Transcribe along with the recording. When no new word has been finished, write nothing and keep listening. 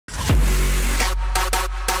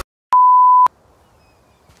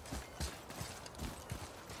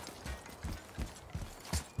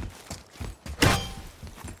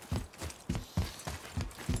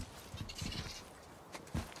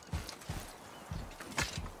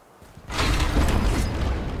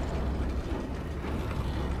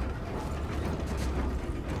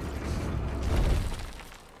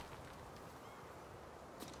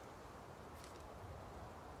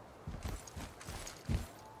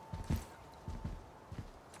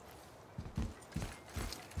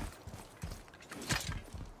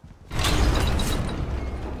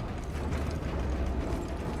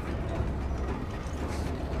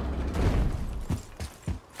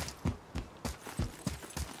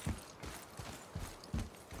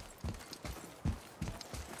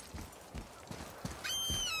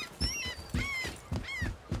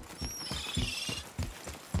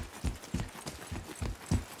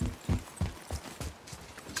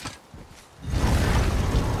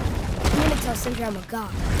tell Sindri I'm a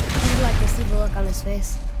god. You'd like to see the look on his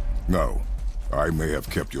face. No. I may have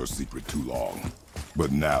kept your secret too long.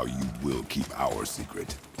 But now you will keep our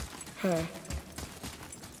secret. Huh.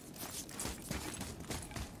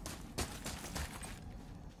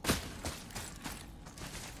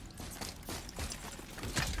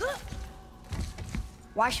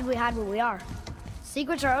 Why should we hide where we are?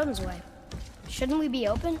 Secrets are Odin's way. Shouldn't we be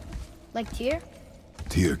open? Like Tyr?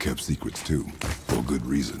 Tyr kept secrets too, for good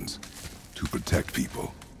reasons. To protect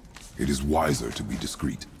people. It is wiser to be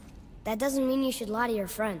discreet. That doesn't mean you should lie to your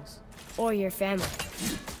friends. Or your family.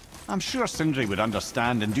 I'm sure Sindri would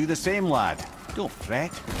understand and do the same, lad. Don't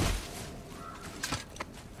fret.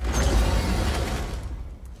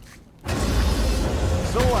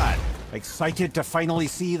 So, lad, excited to finally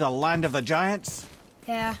see the land of the giants?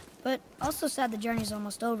 Yeah, but also sad the journey's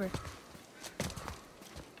almost over.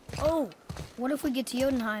 Oh, what if we get to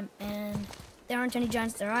Jotunheim and there aren't any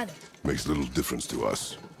giants there either? Makes little difference to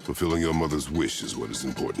us. Fulfilling your mother's wish is what is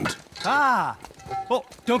important. Ah! Oh,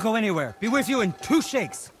 don't go anywhere. Be with you in 2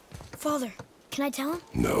 shakes. Father, can I tell him?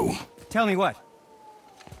 No. Tell me what?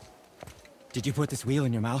 Did you put this wheel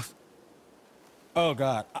in your mouth? Oh,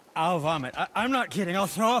 God. I'll vomit. I'm not kidding. I'll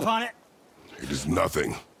throw up on it. It is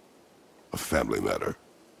nothing. A family matter.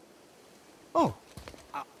 Oh.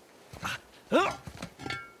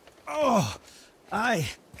 Oh. I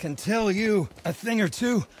can tell you a thing or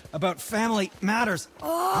two about family matters.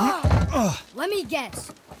 Oh. Let me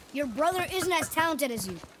guess. Your brother isn't as talented as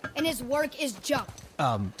you, and his work is junk.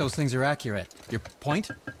 Those things are accurate. Your point?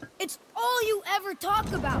 It's all you ever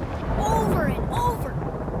talk about, over and over.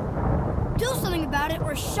 Do something about it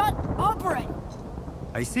or shut up already.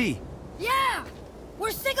 I see. Yeah!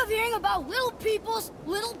 We're sick of hearing about little people's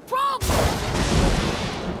little problems!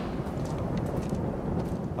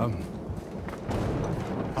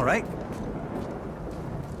 All right.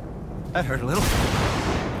 That hurt a little.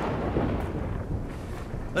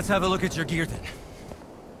 Let's have a look at your gear then.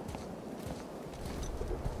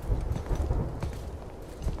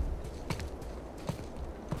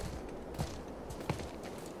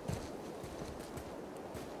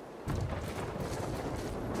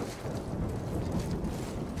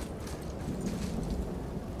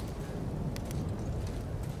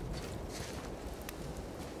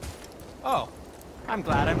 Oh, I'm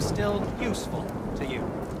glad I'm still useful to you.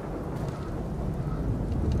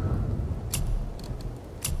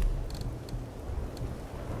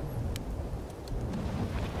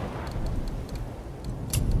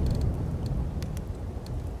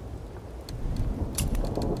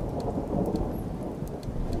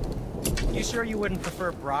 You sure you wouldn't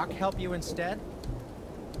prefer Brock help you instead?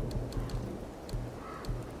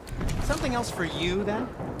 Something else for you, then?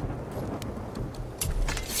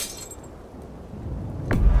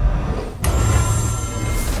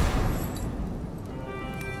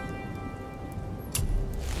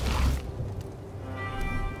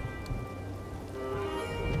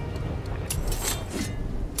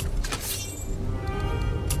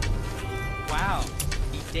 Wow,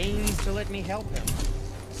 he deigns to let me help him.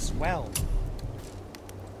 Swell.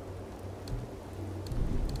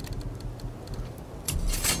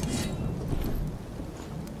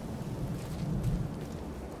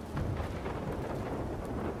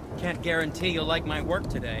 Can't guarantee you'll like my work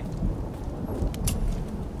today.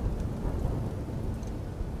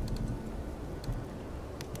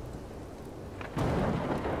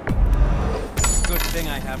 Good thing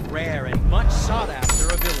I have rare and much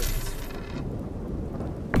sought-after abilities.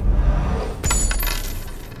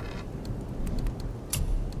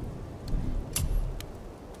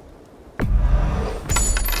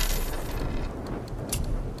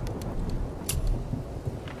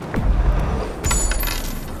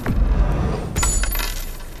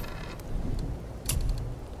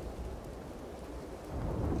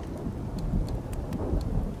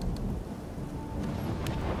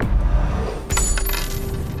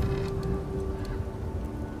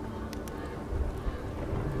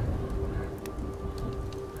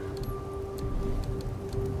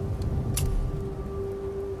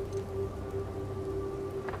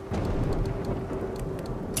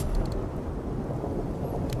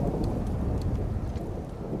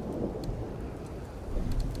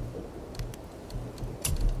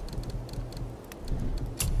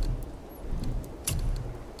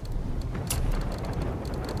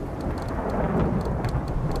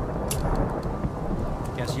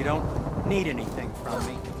 Guess you don't need anything from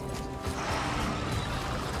me.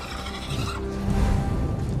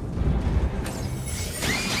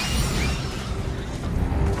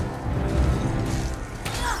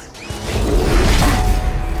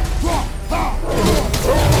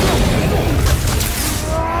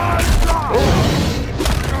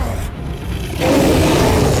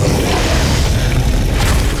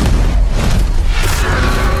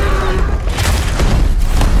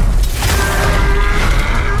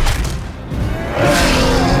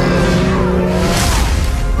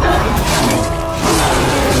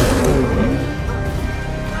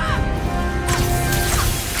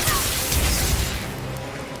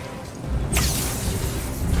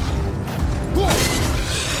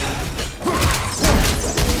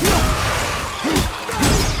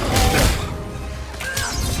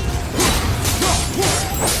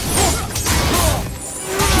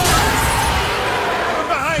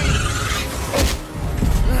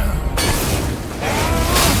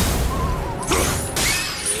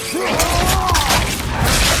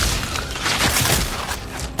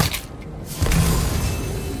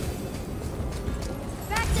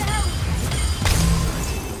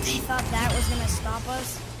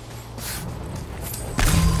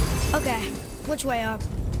 Okay, which way up?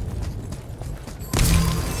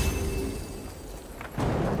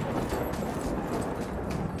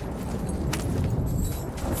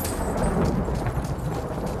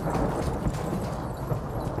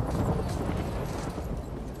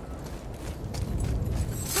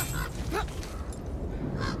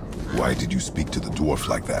 Why did you speak to the dwarf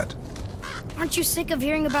like that? Aren't you sick of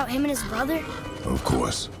hearing about him and his brother? Of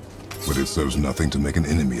course. But it serves nothing to make an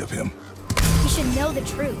enemy of him. You should know the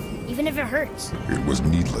truth, even if it hurts. It was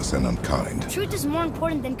needless and unkind. Truth is more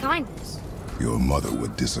important than kindness. Your mother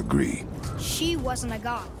would disagree. She wasn't a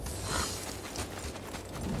god.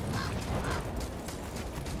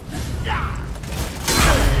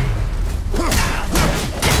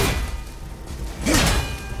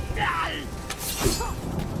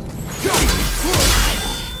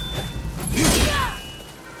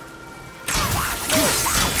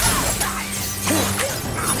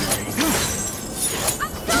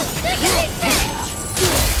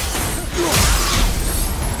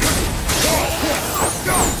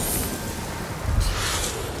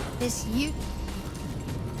 This you?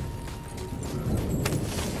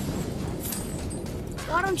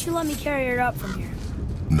 Why don't you let me carry her up from here?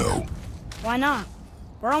 No. Why not?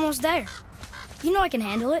 We're almost there. You know I can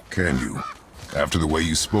handle it. Can you? After the way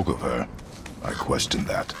you spoke of her, I question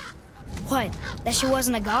that. What? That she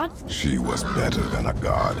wasn't a god? She was better than a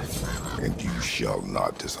god, and you shall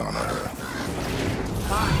not dishonor her.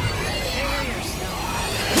 Fine. Carry yourself.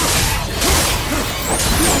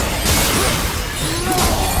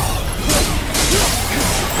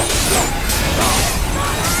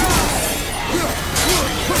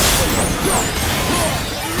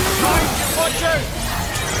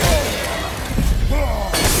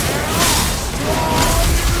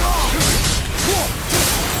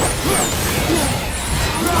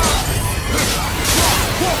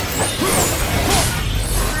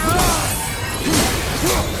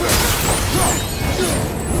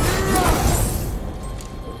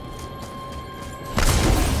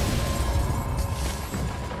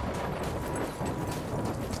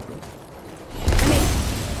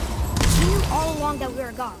 That we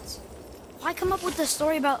are gods. Why come up with the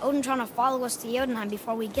story about Odin trying to follow us to Jotunheim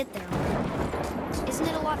before we get there? Isn't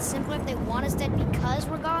it a lot simpler if they want us dead because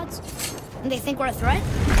we're gods? And they think we're a threat?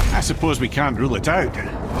 I suppose we can't rule it out.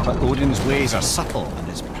 But Odin's ways are subtle, and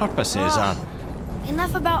his purposes are...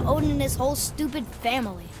 Enough about Odin and his whole stupid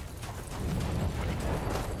family.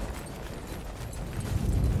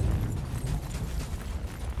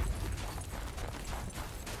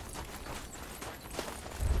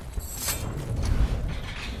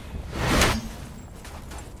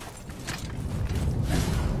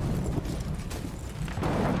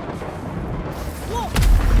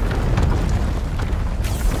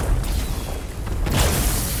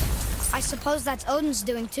 I suppose that's Odin's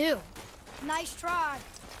doing too. Nice try.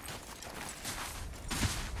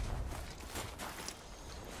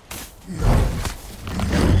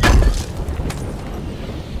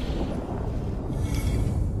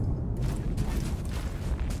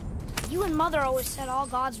 You and Mother always said all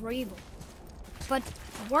gods were evil. But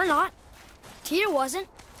we're not. Tyr wasn't.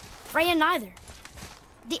 Freya neither.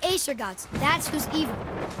 The Aesir gods, that's who's evil.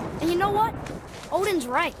 And you know what? Odin's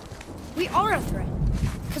right. We are a threat.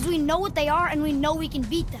 Because we know what they are and we know we can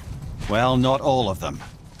beat them. Well, not all of them.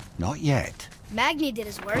 Not yet. Magni did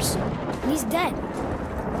his worst, and he's dead.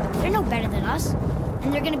 They're no better than us,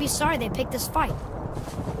 and they're gonna be sorry they picked this fight.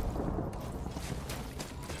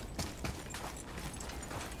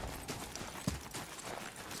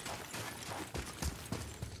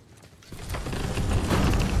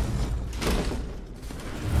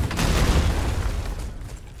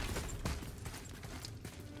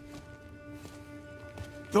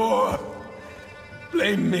 Thor,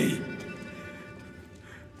 blame me.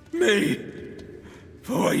 Me.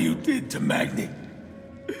 For what you did to Magni.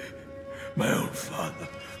 My own father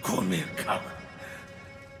called me a coward.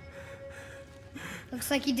 Looks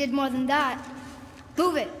like he did more than that.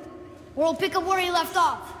 Move it, or we'll pick up where he left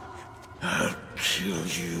off. I'll kill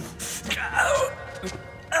you.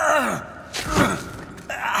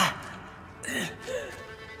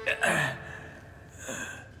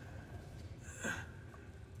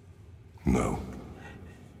 No.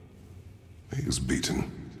 He is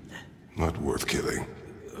beaten. Not worth killing.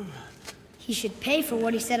 He should pay for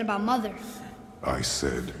what he said about Mother. I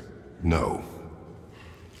said no.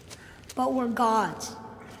 But we're gods.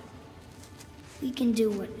 We can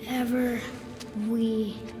do whatever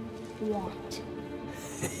we want.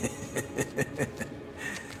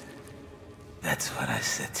 That's what I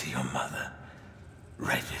said to your mother,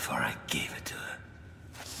 right before I gave it to her.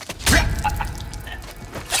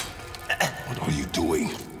 doing?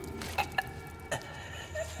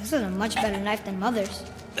 This is a much better knife than Mother's.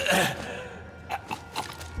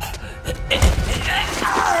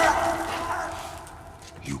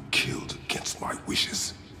 You killed against my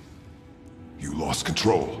wishes. You lost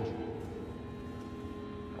control.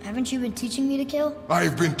 Haven't you been teaching me to kill? I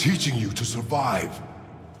have been teaching you to survive.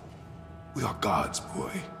 We are gods,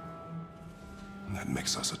 boy. And that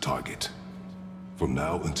makes us a target. From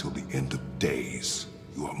now until the end of days,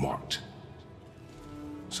 you are marked.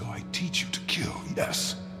 So I teach you to kill,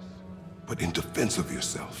 yes, but in defense of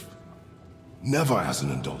yourself. Never as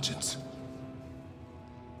an indulgence.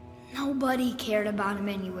 Nobody cared about him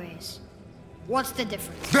anyways. What's the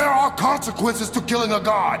difference? There are consequences to killing a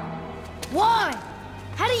god! Why?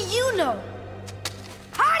 How do you know?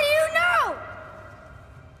 How do you know?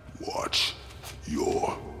 Watch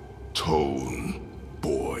your tone,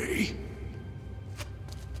 boy.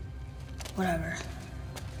 Whatever.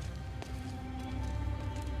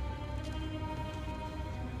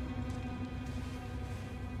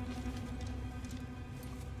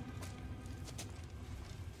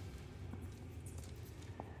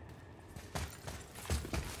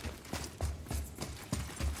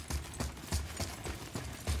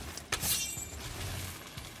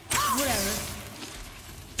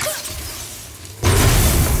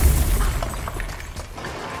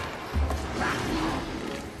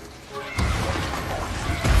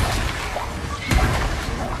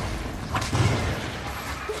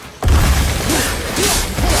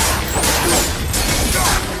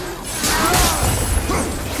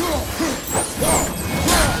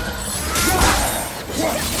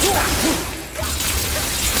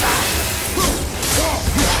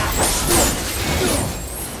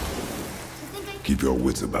 Keep your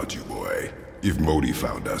wits about you, boy. If Modi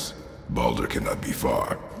found us, Baldur cannot be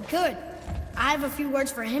far. Good. I have a few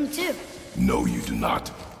words for him too. No, you do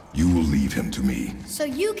not. You will leave him to me. So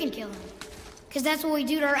you can kill him. Because that's what we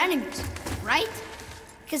do to our enemies, right?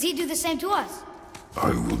 Because he'd do the same to us. I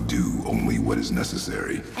will do only what is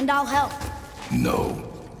necessary. And I'll help.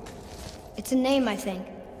 No. It's a name, I think.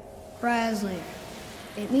 Rasley.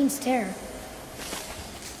 It means terror.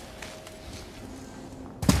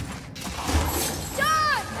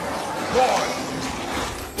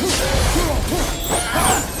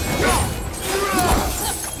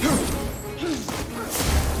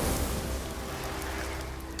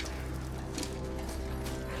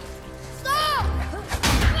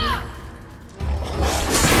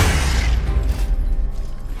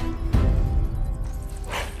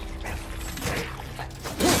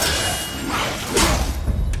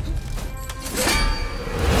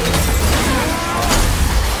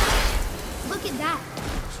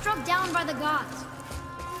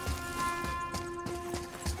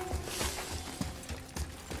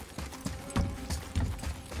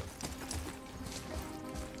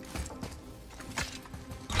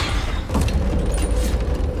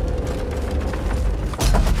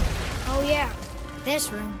 This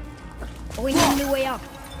room. But we need a new way up.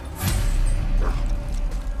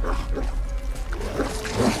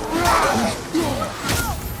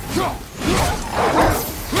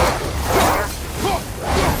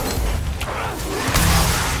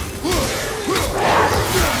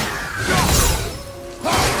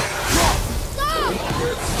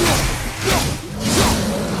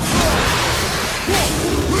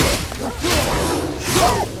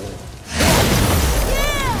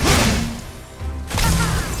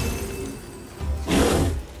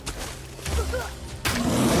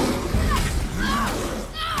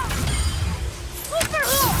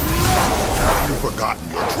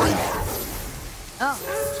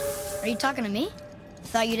 Are you talking to me?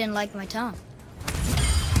 Thought you didn't like my tongue.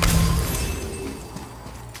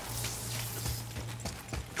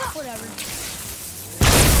 Whatever.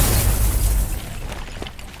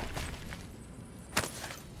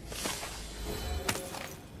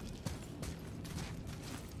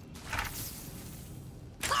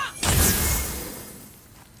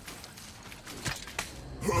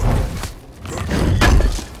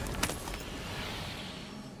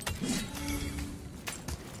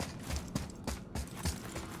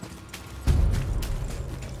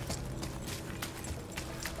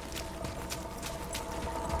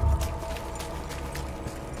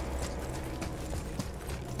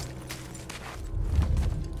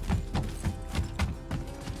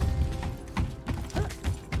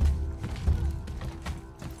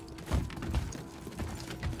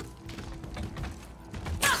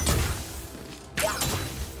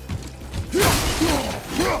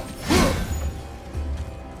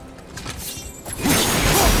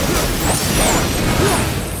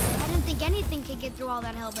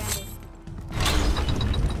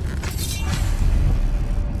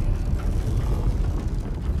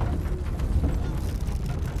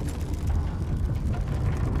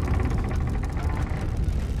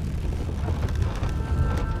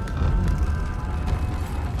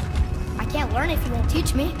 can't learn if you won't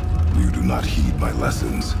teach me. You do not heed my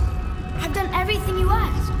lessons. I've done everything you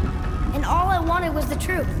asked, and all I wanted was the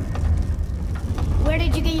truth. Where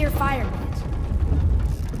did you get your fire blades?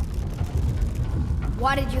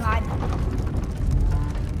 Why did you hide them?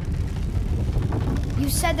 You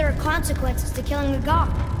said there are consequences to killing a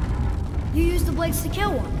god. You used the blades to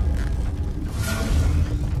kill one.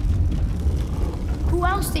 Who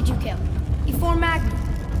else did you kill before Magni?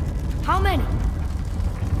 How many?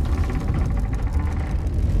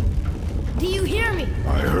 Do you hear me?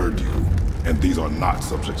 I heard you, and these are not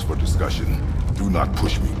subjects for discussion. Do not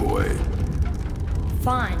push me, boy.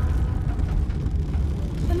 Fine.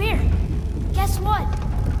 Amir, guess what?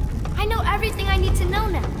 I know everything I need to know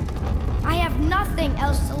now. I have nothing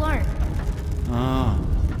else to learn. Ah,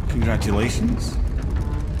 congratulations.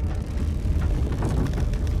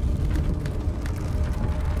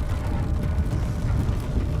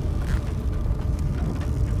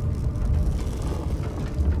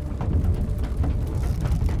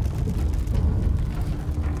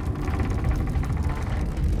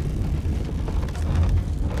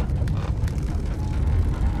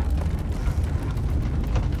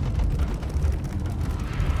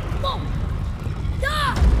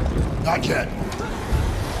 Not yet.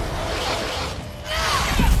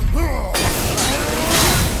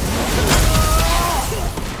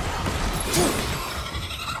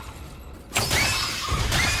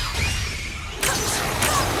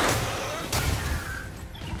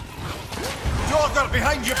 Jordan,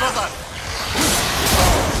 behind you, brother!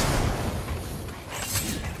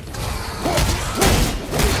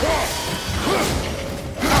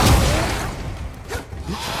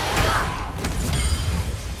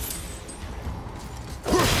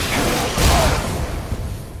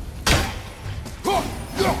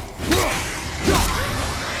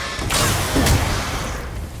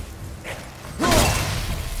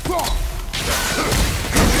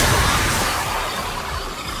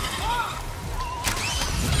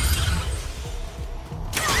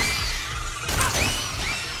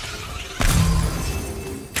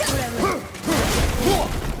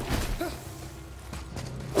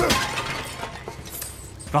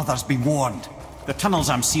 Brothers, be warned. The tunnels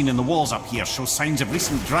I'm seeing in the walls up here show signs of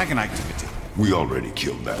recent dragon activity. We already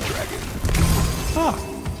killed that dragon.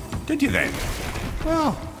 Oh, did you then?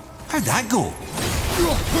 Well, how'd that go?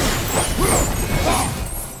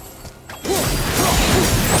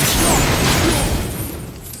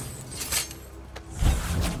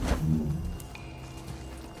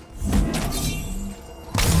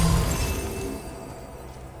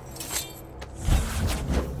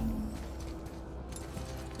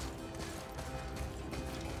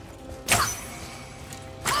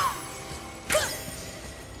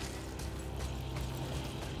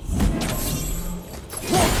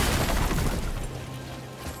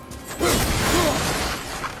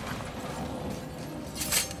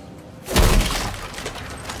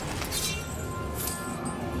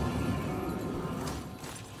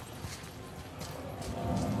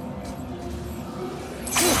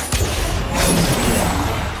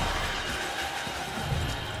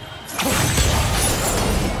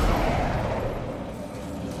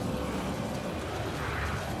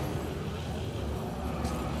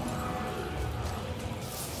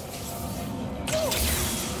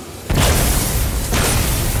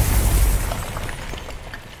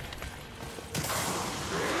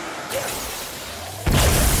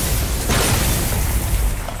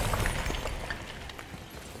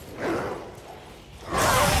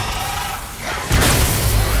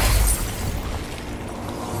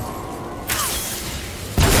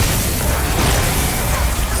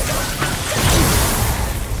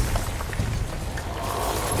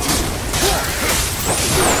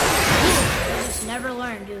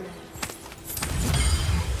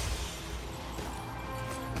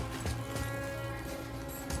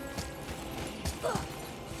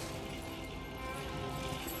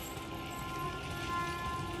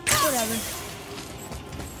 Whatever.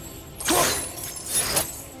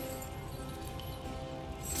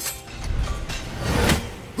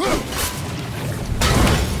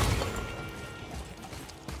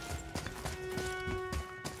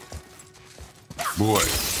 Boy.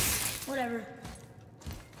 Whatever.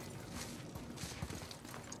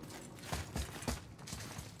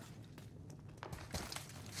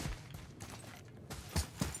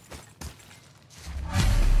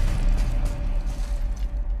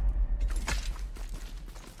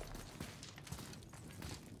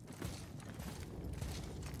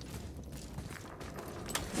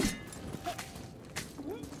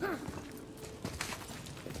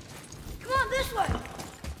 Come on, this way.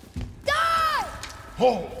 Die!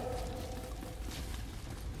 Oh!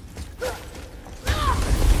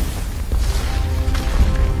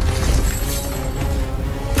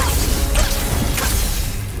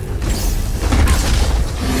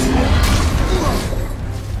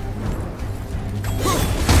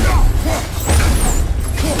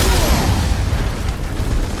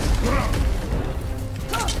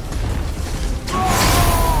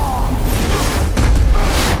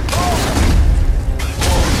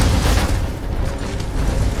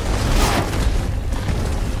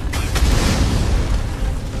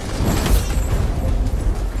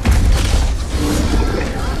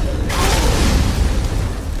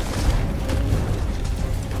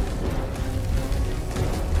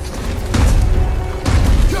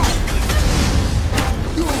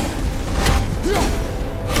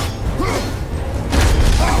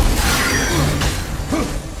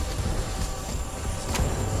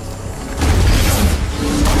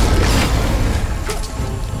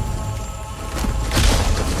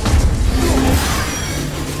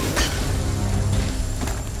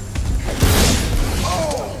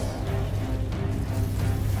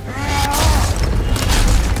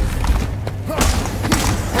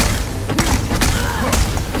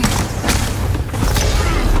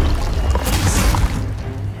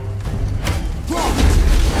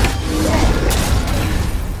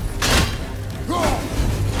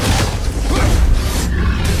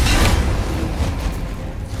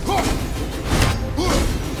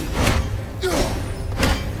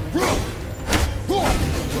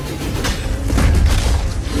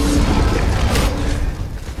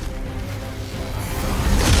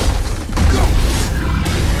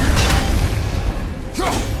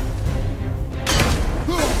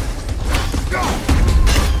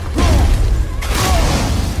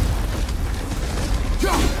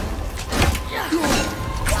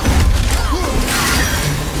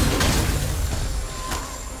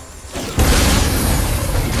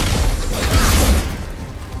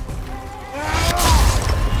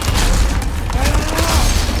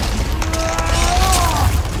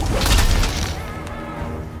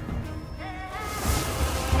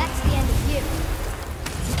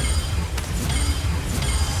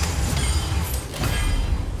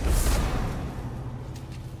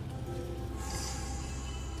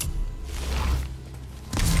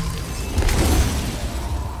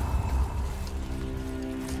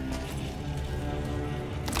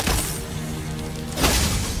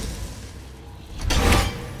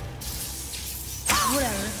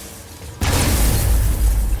 Whatever.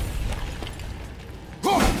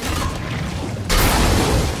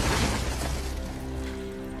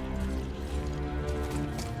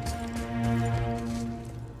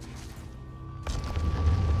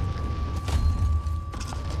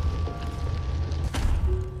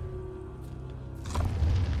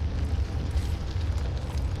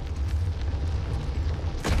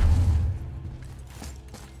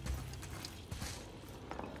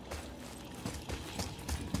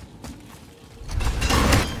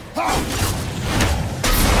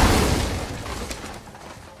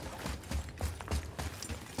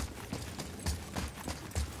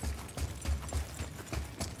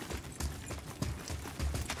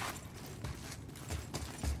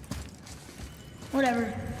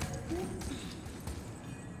 Whatever.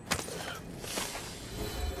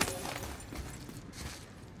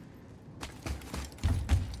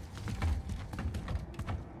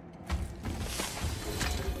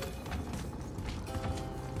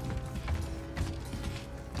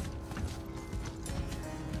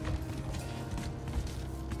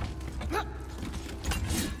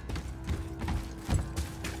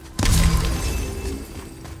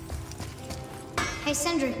 Hey,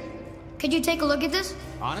 Sindri. Could you take a look at this?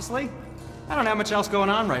 Honestly, I don't have much else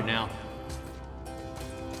going on right now.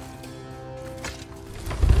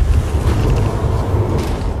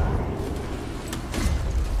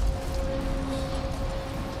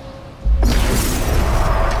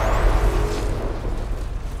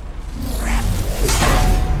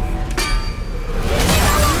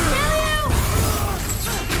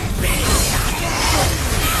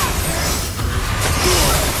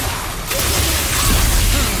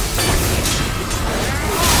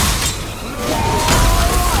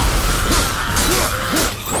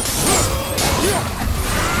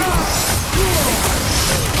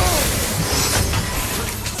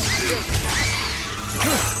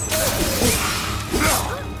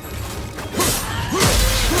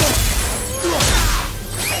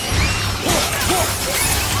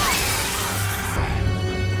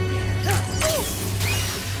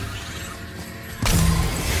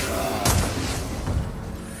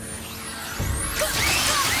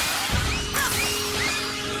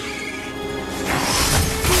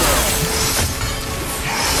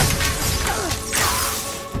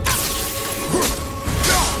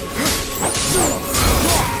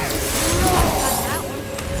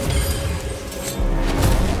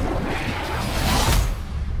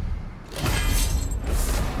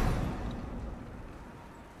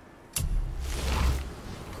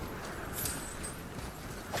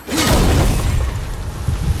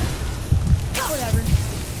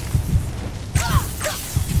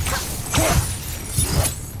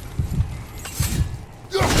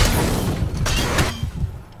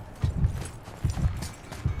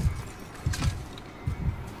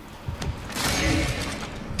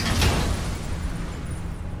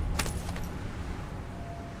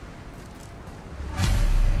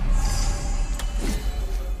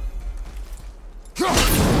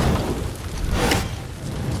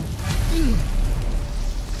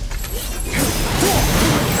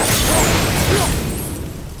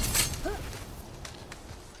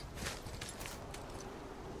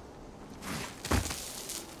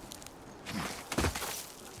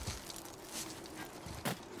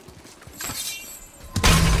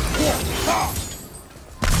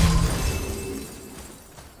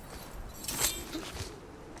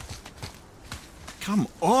 Come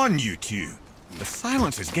on, you two. The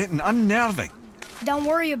silence is getting unnerving. Don't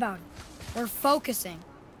worry about it. We're focusing.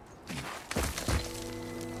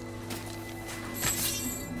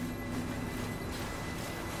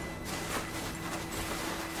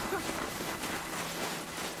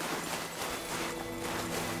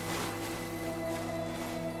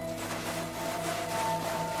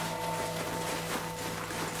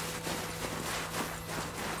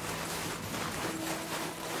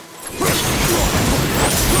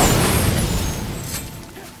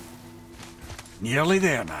 Nearly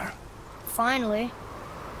there now. Finally.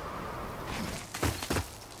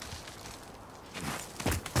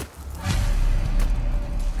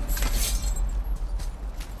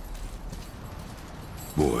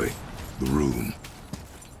 Boy, the room.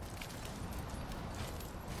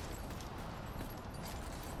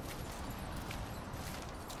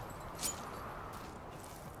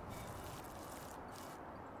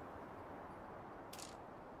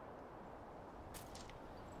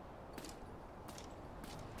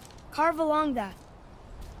 Carve along that.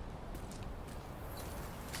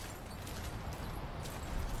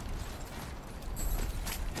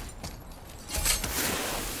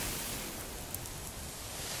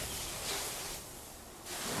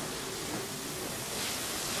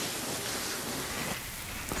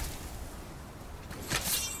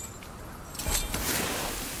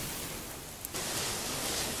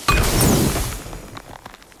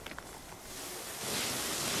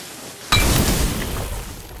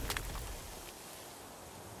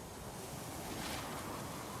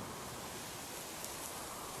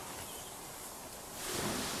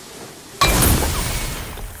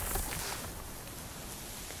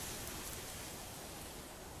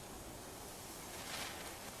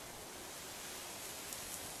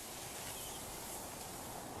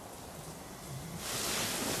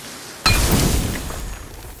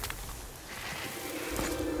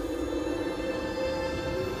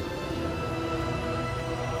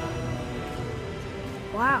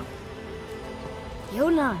 Wow.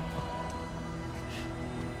 Yona.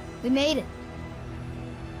 We made it.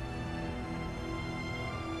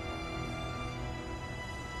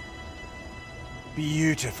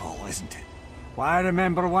 Beautiful, isn't it? Why, I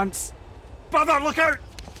remember once... Brother, look out!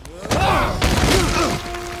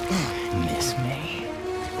 Miss me?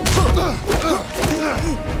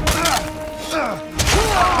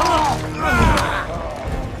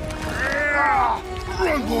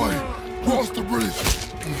 Run, boy! Cross the bridge!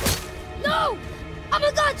 No! I'm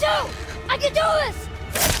a god too! I can do this!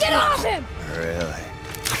 Get off him! Really?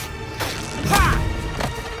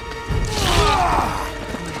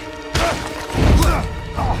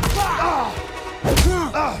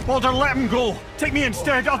 Baldur, let him go! Take me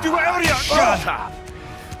instead, I'll do whatever you... Shut up!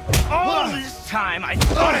 All this time I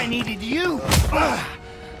thought I needed you!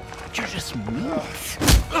 But you're just meat.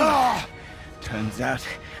 Turns out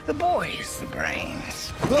the boy's the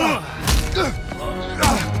brains.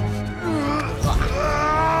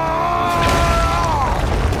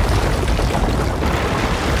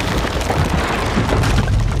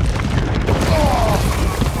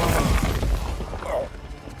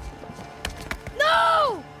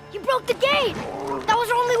 No! You broke the gate! That was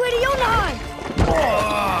our only way to Jotunheim!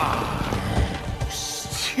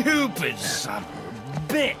 Stupid son of a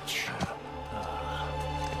bitch!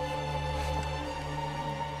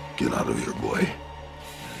 Get out of here, boy.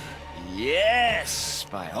 Yes,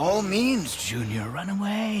 by all means, Junior, run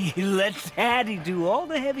away. Let Daddy do all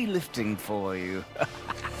the heavy lifting for you.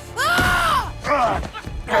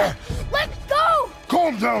 Let go!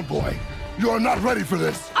 Calm down, boy. You are not ready for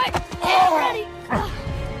this. I am ready!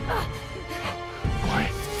 Boy,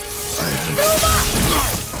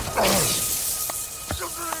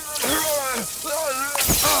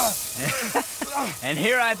 And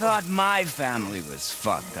here I thought my family was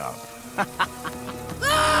fucked up.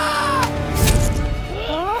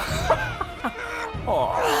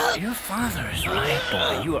 Oh, your father is right,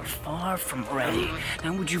 boy. You are far from ready.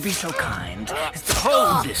 Now, would you be so kind as to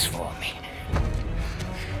hold this for me?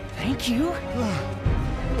 Thank you.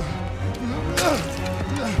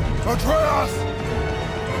 Atreus!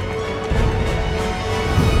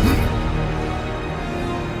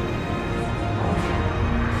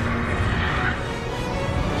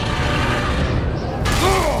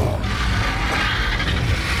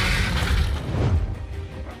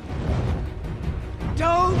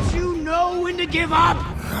 Don't you know when to give up?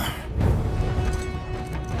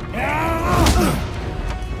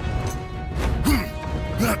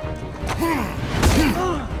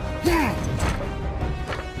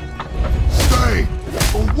 Stay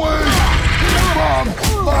away from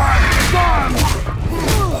my son!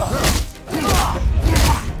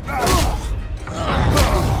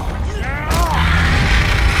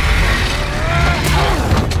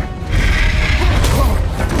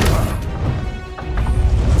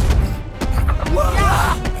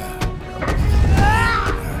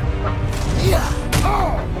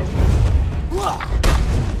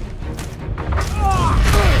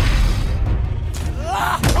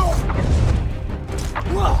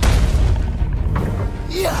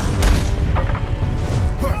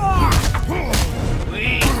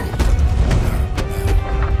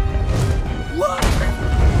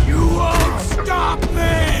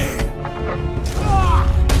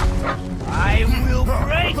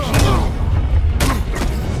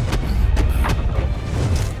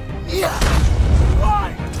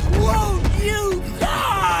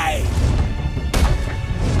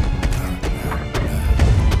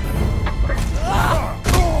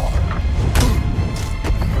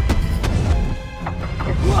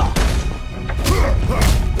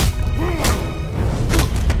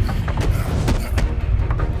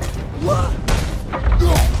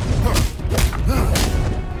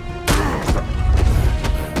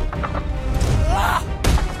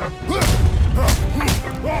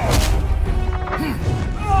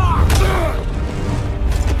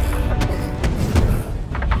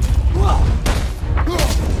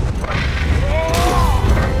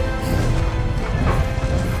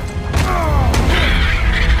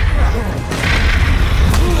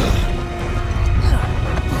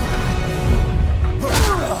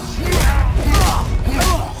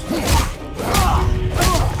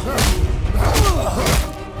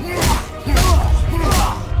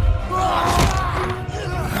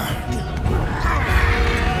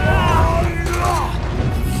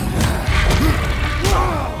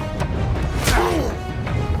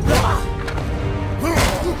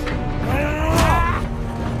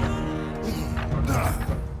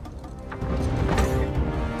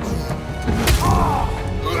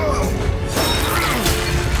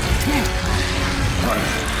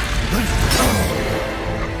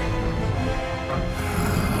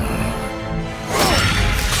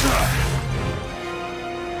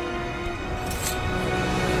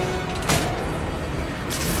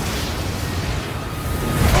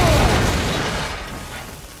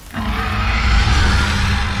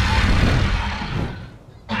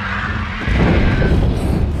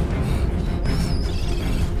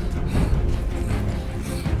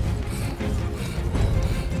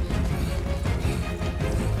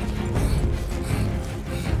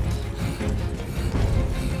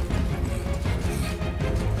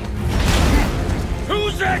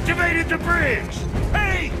 bridge!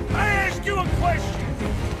 Hey, I asked you a question!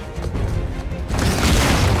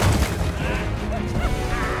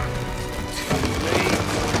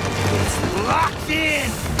 It's locked in!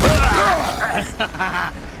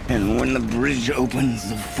 And when the bridge opens,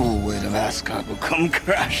 the full weight of Asgard will come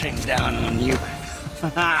crashing down on you.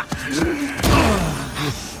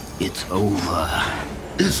 It's over.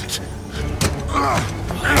 Is it?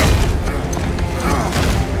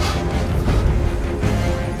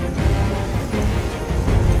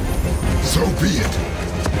 So be it.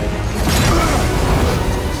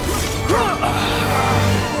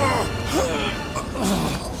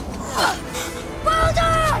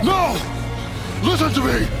 Baldur! No! Listen to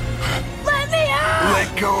me! Let me out! Let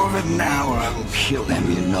go of it now or I will kill him.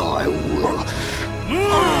 You know I will.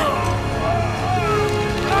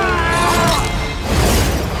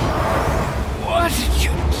 What did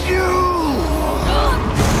you do?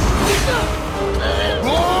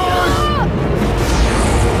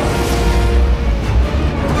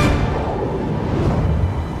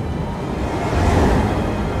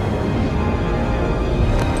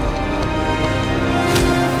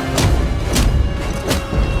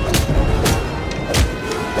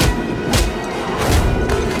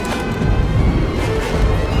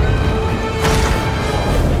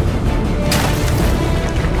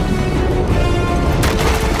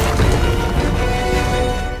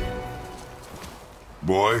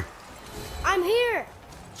 Boy, I'm here.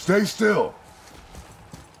 stay still.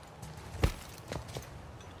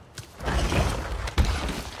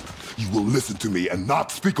 You will listen to me and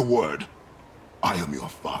not speak a word. I am your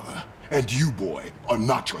father, and you, boy, are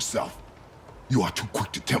not yourself. You are too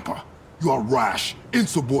quick to temper. You are rash,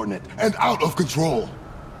 insubordinate, and out of control.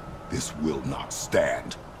 This will not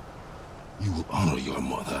stand. You will honor your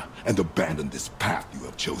mother and abandon this path you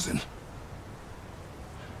have chosen.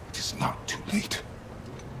 It is not too late.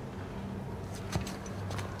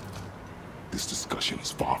 This discussion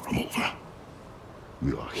is far from over.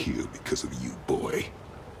 We are here because of you, boy.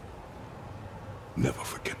 Never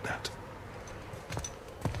forget that.